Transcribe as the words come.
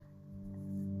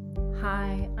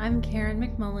Hi, I'm Karen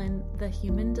McMullen, the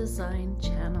Human Design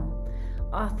Channel,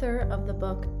 author of the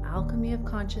book Alchemy of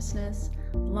Consciousness,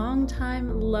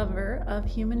 longtime lover of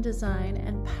human design,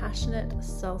 and passionate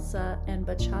salsa and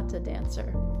bachata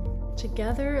dancer.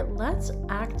 Together, let's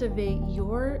activate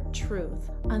your truth,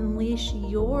 unleash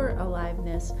your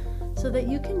aliveness so that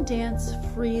you can dance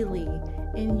freely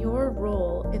in your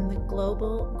role in the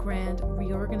global grand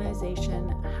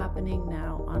reorganization happening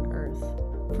now on Earth.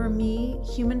 For me,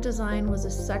 human design was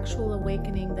a sexual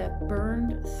awakening that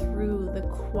burned through the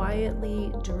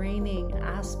quietly draining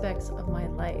aspects of my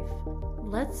life.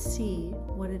 Let's see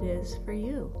what it is for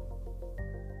you.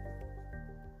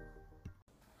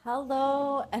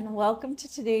 Hello and welcome to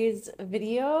today's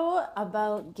video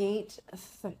about gate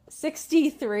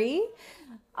 63.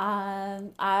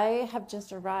 I have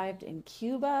just arrived in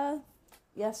Cuba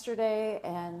yesterday,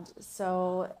 and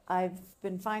so I've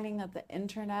been finding that the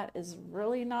internet is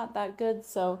really not that good,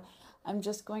 so I'm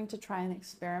just going to try and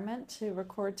experiment to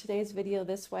record today's video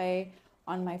this way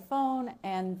on my phone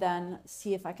and then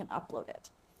see if I can upload it.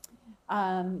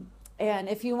 And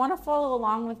if you want to follow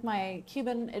along with my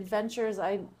Cuban adventures,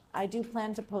 I do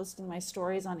plan to post in my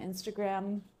stories on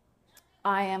Instagram.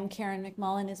 I am Karen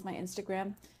McMullen is my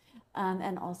Instagram,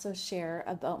 and also share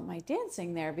about my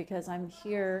dancing there because I'm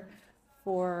here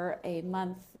for a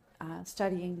month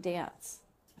studying dance.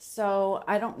 So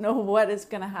I don't know what is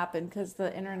going to happen because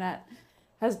the internet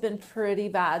has been pretty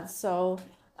bad. So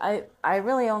I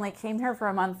really only came here for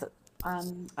a month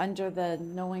under the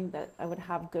knowing that I would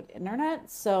have good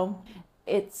internet. So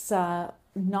it's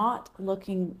not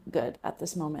looking good at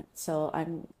this moment. So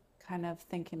I'm kind of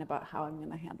thinking about how I'm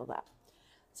going to handle that.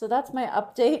 So that's my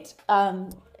update,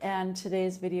 and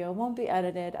today's video won't be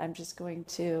edited. I'm just going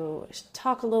to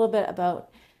talk a little bit about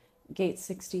gate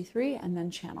 63 and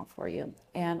then channel for you.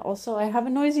 And also I have a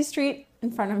noisy street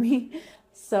in front of me,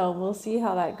 so we'll see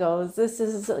how that goes. This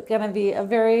is going to be a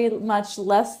very much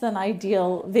less than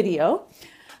ideal video,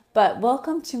 but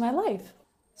welcome to my life.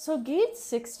 So gate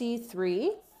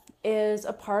 63 is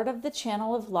a part of the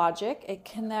channel of logic. It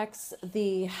connects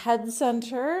the head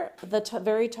center, the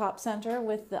very top center,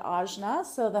 with the ajna.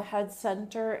 So the head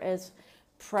center is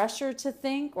pressure to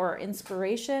think or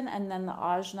inspiration, and then the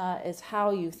ajna is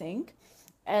how you think.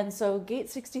 And so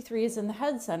gate 63 is in the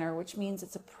head center, which means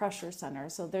it's a pressure center.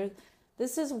 So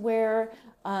this is where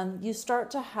you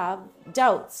start to have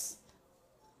doubts.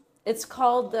 It's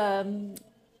called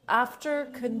after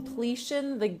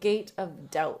completion, the gate of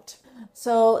doubt.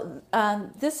 So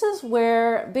this is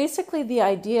where basically the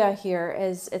idea here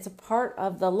is it's a part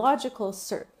of the logical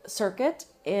circuit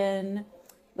in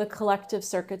the collective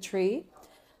circuitry.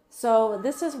 So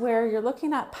this is where you're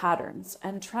looking at patterns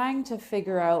and trying to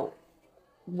figure out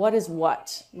what is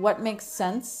what makes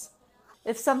sense.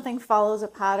 If something follows a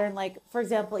pattern, like for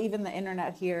example, even the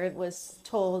internet here, it was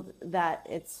told that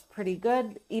it's pretty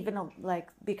good, even like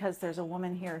because there's a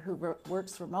woman here who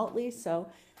works remotely.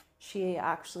 So she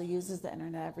actually uses the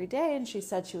internet every day, and she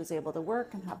said she was able to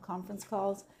work and have conference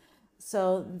calls.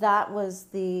 So that was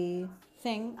the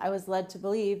thing I was led to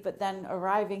believe. But then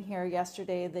arriving here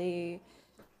yesterday,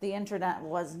 the internet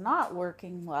was not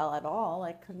working well at all.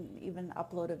 I couldn't even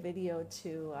upload a video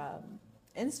to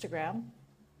Instagram.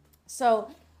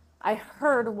 So I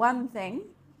heard one thing,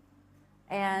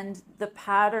 and the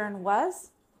pattern was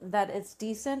that it's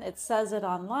decent. It says it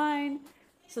online.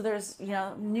 So there's,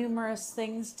 numerous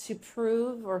things to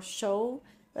prove or show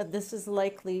that this is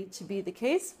likely to be the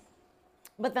case.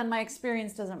 But then my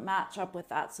experience doesn't match up with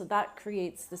that. So that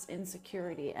creates this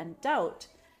insecurity and doubt.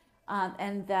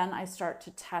 And then I start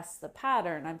to test the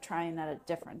pattern. I'm trying that at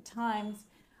different times.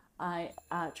 I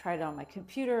tried it on my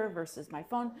computer versus my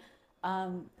phone.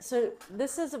 So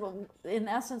this is, in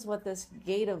essence, what this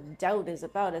gate of doubt is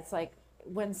about. It's like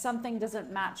when something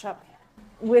doesn't match up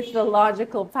with the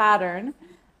logical pattern,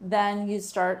 then you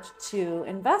start to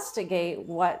investigate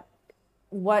what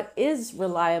is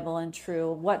reliable and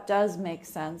true, what does make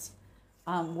sense,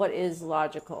 what is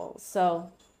logical. So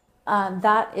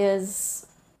that is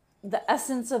the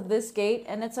essence of this gate,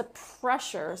 and it's a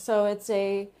pressure. So it's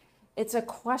a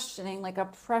questioning, like a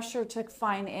pressure to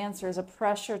find answers, a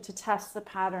pressure to test the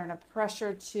pattern, a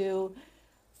pressure to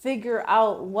figure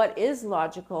out what is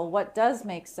logical, what does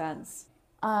make sense.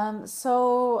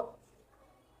 So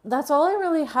that's all I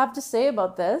really have to say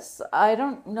about this. I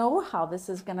don't know how this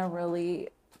is going to really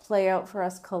play out for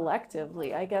us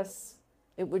collectively. I guess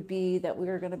it would be that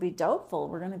we're going to be doubtful.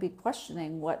 We're going to be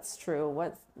questioning what's true,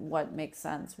 what makes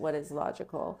sense, what is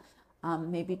logical,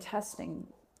 maybe testing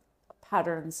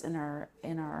patterns in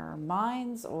our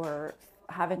minds, or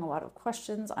having a lot of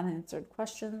questions, unanswered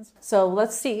questions. So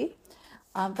let's see.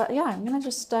 But yeah, I'm going to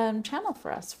just channel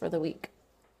for us for the week.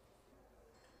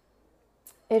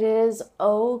 It is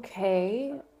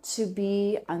okay to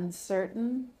be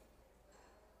uncertain.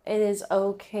 It is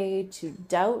okay to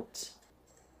doubt.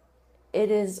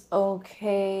 It is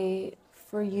okay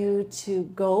for you to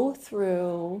go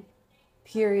through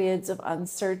periods of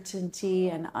uncertainty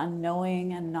and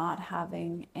unknowing and not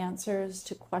having answers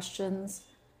to questions,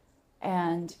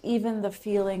 and even the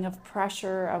feeling of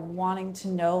pressure of wanting to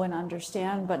know and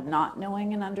understand but not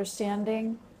knowing and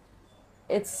understanding.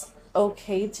 It's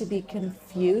okay to be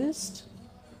confused.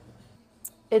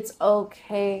 It's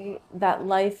okay that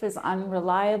life is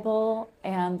unreliable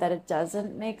and that it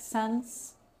doesn't make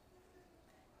sense.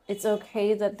 It's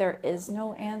okay that there is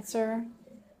no answer.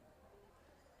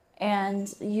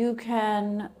 And you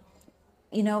can,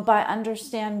 by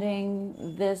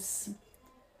understanding this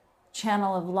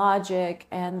channel of logic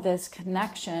and this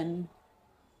connection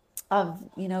of,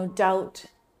 doubt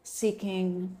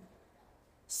seeking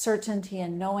certainty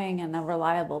and knowing and a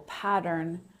reliable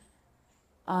pattern,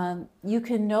 you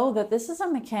can know that this is a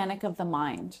mechanic of the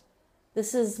mind.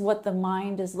 This is what the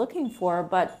mind is looking for,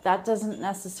 but that doesn't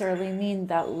necessarily mean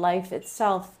that life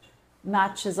itself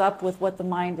matches up with what the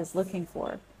mind is looking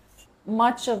for.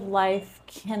 Much of life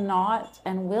cannot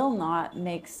and will not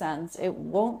make sense. It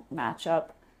won't match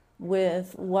up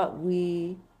with what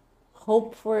we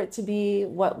hope for it to be,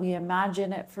 what we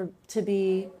imagine it to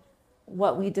be,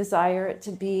 what we desire it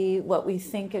to be, what we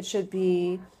think it should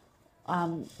be,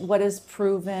 what is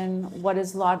proven, what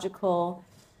is logical.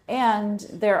 And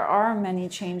there are many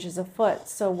changes afoot.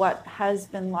 So what has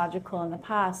been logical in the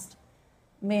past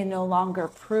may no longer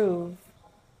prove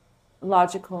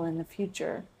logical in the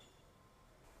future.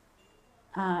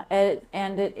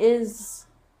 And it is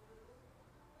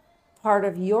part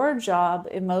of your job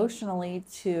emotionally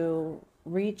to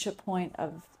reach a point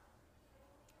of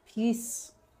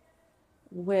peace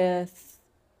with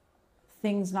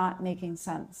things not making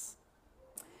sense.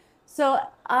 So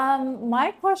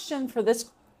my question for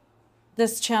this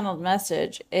channeled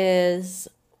message is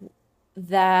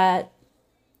that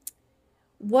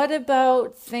what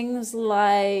about things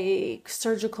like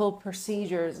surgical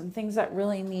procedures and things that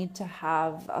really need to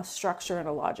have a structure and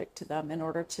a logic to them in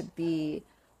order to be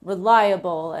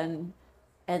reliable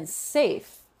and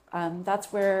safe?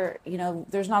 That's where,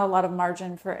 there's not a lot of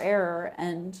margin for error.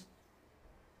 And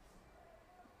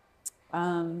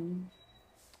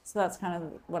so that's kind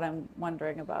of what I'm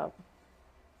wondering about.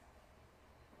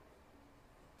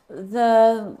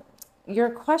 Your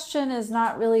question is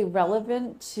not really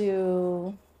relevant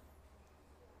to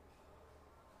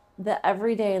the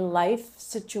everyday life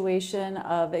situation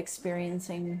of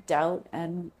experiencing doubt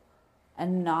and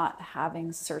not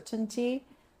having certainty,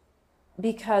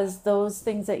 because those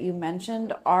things that you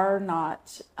mentioned are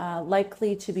not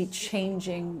likely to be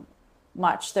changing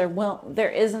much. There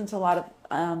isn't a lot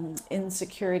of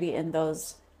insecurity in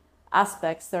those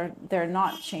aspects. They're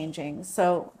not changing.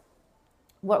 So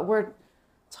what we're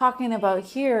talking about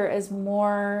here is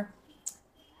more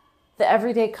the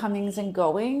everyday comings and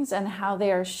goings and how they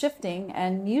are shifting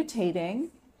and mutating.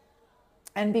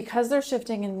 And because they're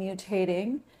shifting and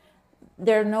mutating,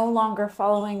 they're no longer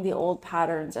following the old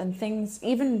patterns and things.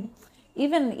 Even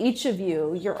each of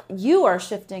you are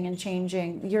shifting and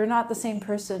changing. You're not the same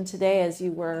person today as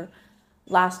you were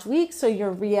last week. So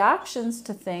your reactions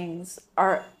to things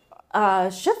are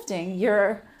shifting.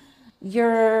 You're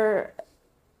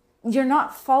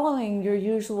not following your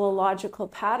usual logical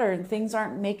pattern. Things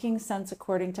aren't making sense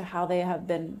according to how they have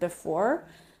been before.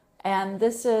 And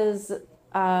this is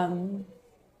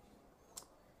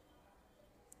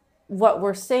what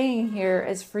we're saying here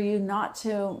is for you not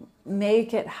to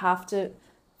make it have to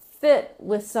fit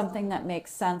with something that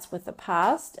makes sense with the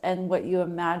past and what you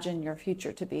imagine your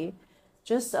future to be.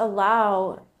 Just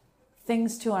allow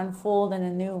things to unfold in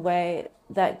a new way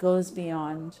that goes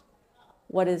beyond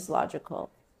what is logical.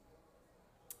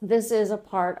 This is a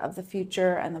part of the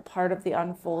future, and the part of the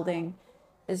unfolding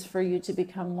is for you to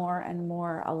become more and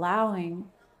more allowing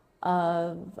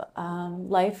of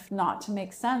life not to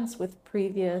make sense with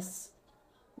previous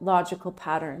logical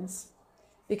patterns,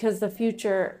 because the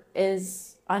future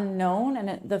is unknown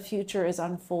and the future is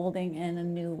unfolding in a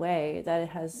new way that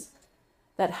has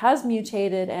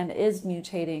mutated and is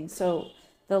mutating. So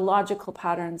the logical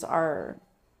patterns are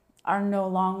no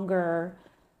longer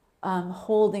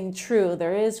holding true.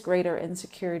 There is greater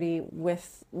insecurity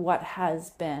with what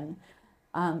has been.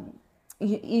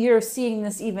 You're seeing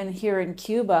this even here in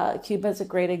Cuba. Cuba is a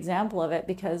great example of it,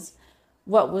 because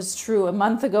what was true a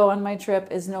month ago on my trip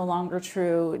is no longer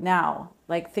true now.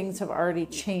 Like, things have already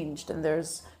changed, and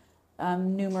there's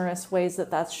numerous ways that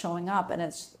that's showing up. And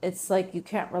it's like you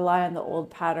can't rely on the old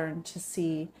pattern to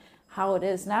see how it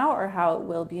is now or how it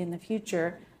will be in the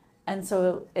future. And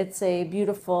so it's a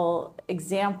beautiful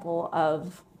example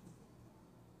of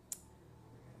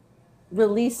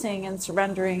releasing and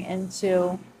surrendering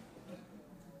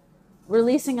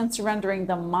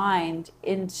the mind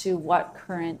into what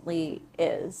currently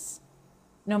is,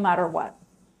 no matter what.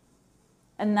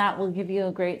 And that will give you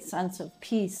a great sense of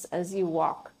peace as you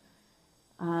walk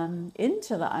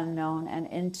into the unknown and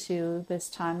into this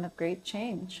time of great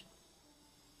change.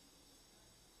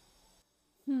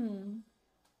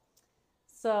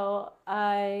 So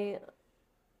I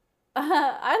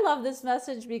love this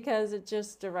message because it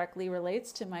just directly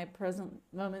relates to my present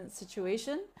moment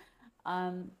situation.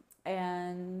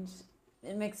 And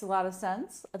it makes a lot of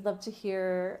sense. I'd love to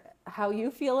hear how you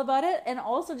feel about it. And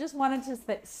also just wanted to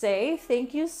say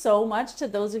thank you so much to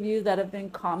those of you that have been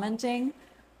commenting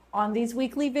on these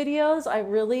weekly videos. I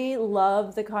really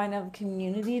love the kind of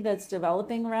community that's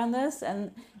developing around this,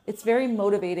 and it's very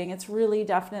motivating. It's really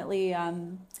definitely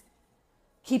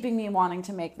keeping me wanting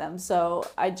to make them. So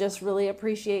I just really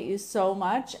appreciate you so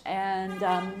much. And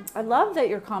I love that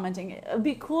you're commenting. It would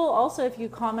be cool also if you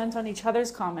comment on each other's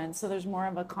comments, so there's more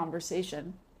of a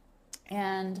conversation.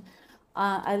 And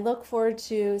I look forward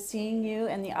to seeing you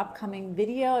in the upcoming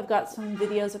video. I've got some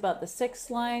videos about the 6th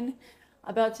line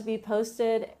about to be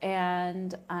posted.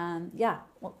 And yeah,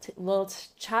 we'll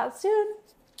chat soon.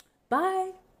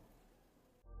 Bye.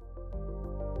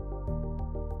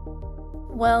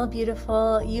 Well,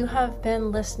 beautiful, you have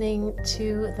been listening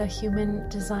to the Human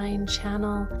Design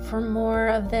channel. For more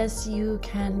of this, you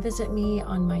can visit me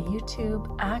on my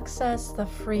YouTube, access the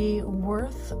free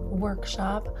Worth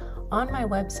workshop on my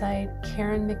website,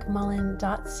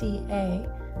 KarenMcMullen.ca,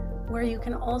 where you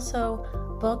can also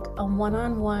book a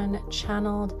one-on-one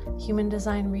channeled human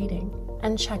design reading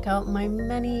and check out my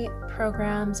many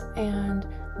programs and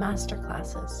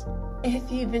masterclasses.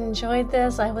 If you've enjoyed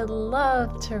this, I would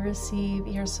love to receive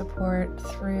your support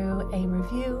through a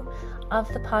review of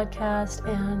the podcast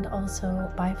and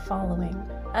also by following.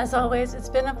 As always, it's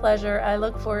been a pleasure. I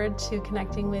look forward to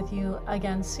connecting with you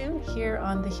again soon here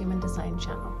on the Human Design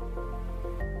channel.